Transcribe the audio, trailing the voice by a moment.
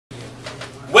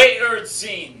Erred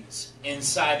Scenes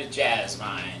Inside a jazz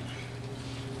mind.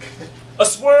 A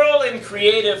swirl in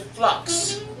creative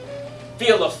flux.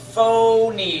 Feel a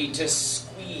faux need to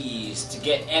squeeze to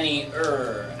get any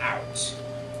out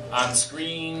on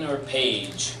screen or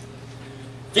page.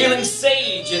 Feeling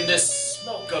sage in this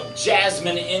smoke of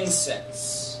jasmine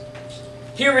incense.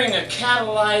 Hearing a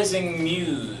catalyzing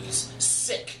muse,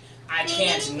 sick I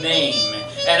can't name,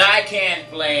 and I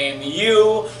can't blame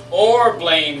you or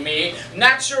blame me.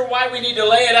 Not sure why we need to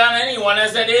lay it on anyone,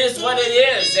 as it is what it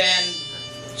is,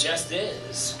 and just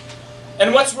is.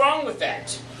 And what's wrong with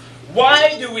that?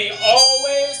 Why do we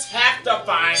always have to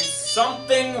find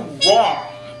something wrong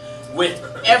with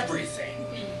everything?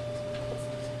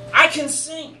 I can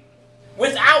sing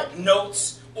without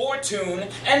notes or tune,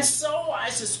 and so I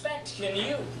suspect can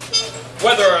you.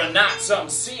 Whether or not some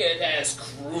see it as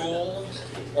cruel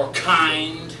or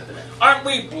kind, aren't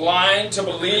we blind to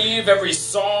believe every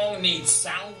song needs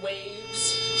sound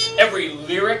waves, every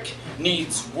lyric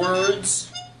needs words,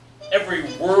 every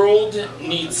world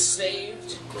needs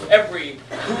saved, every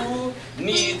who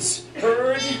needs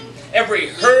heard, every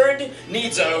heard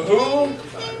needs a who?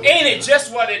 Ain't it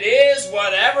just what it is,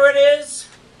 whatever it is?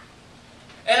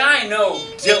 And I know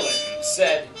Dylan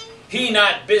said he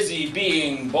not busy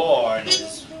being born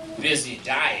is busy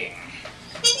dying.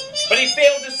 But he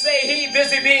failed to say he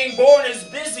busy being born is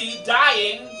busy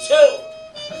dying too.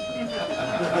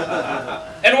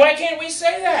 And why can't we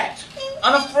say that?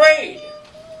 Unafraid.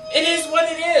 It is what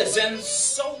it is, and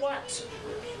so what?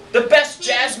 The best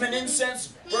jasmine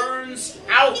incense burns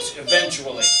out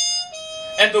eventually.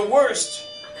 And the worst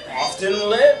often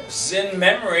lives in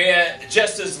memory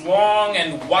just as long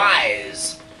and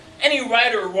wise. Any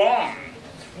right or wrong?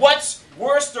 What's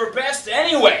worst or best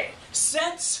anyway?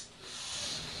 Sense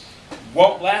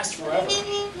won't last forever.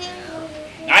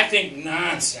 I think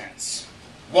nonsense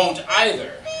won't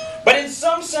either. But in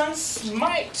some sense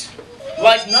might.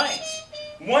 Like night.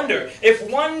 Wonder if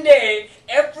one day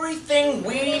everything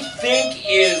we think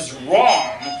is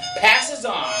wrong passes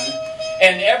on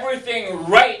and everything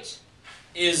right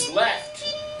is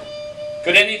left.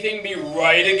 Could anything be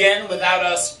right again without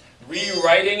us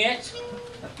rewriting it?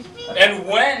 And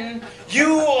when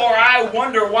you or I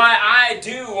wonder why I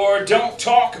do or don't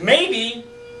talk, maybe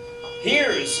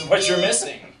here's what you're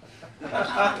missing.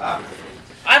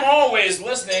 I'm always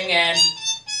listening and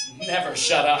never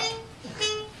shut up.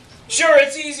 Sure,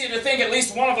 it's easy to think at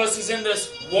least one of us is in this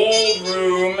walled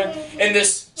room, in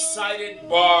this sided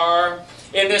bar,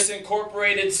 in this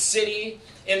incorporated city,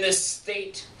 in this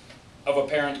state of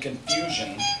apparent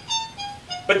confusion.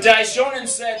 But Daishonin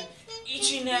said,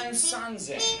 Ichinen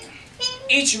Sanzen.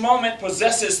 Each moment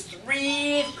possesses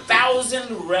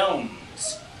 3,000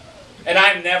 realms. And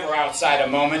I'm never outside a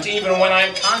moment, even when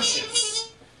I'm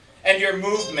conscious. And your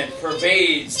movement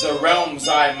pervades the realms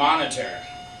I monitor.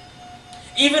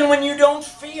 Even when you don't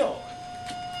feel.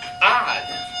 Odd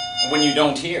when you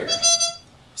don't hear.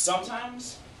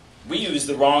 Sometimes we use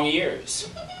the wrong ears.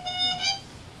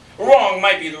 Wrong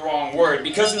might be the wrong word,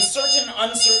 because in certain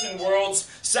uncertain worlds,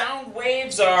 sound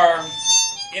waves are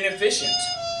inefficient,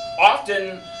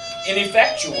 often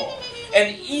ineffectual,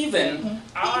 and even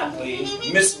oddly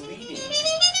misleading,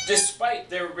 despite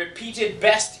their repeated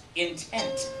best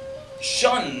intent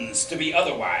shuns to be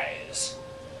otherwise.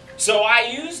 So I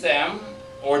use them,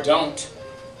 or don't,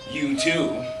 you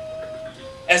too,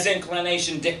 as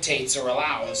inclination dictates or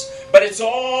allows, but it's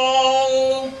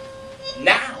all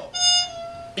now.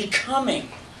 Becoming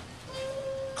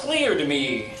clear to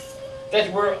me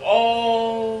that we're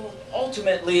all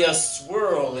ultimately a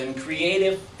swirl in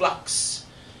creative flux,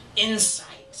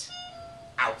 insight,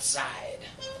 outside,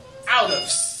 out of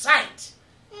sight,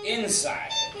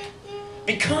 inside,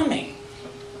 becoming,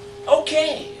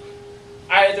 okay,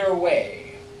 either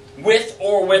way, with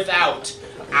or without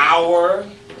our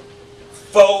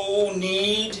faux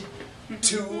need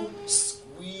to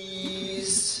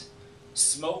squeeze,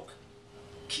 smoke,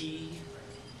 key,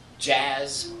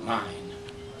 jazz, mine.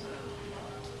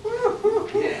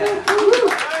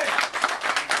 Yeah.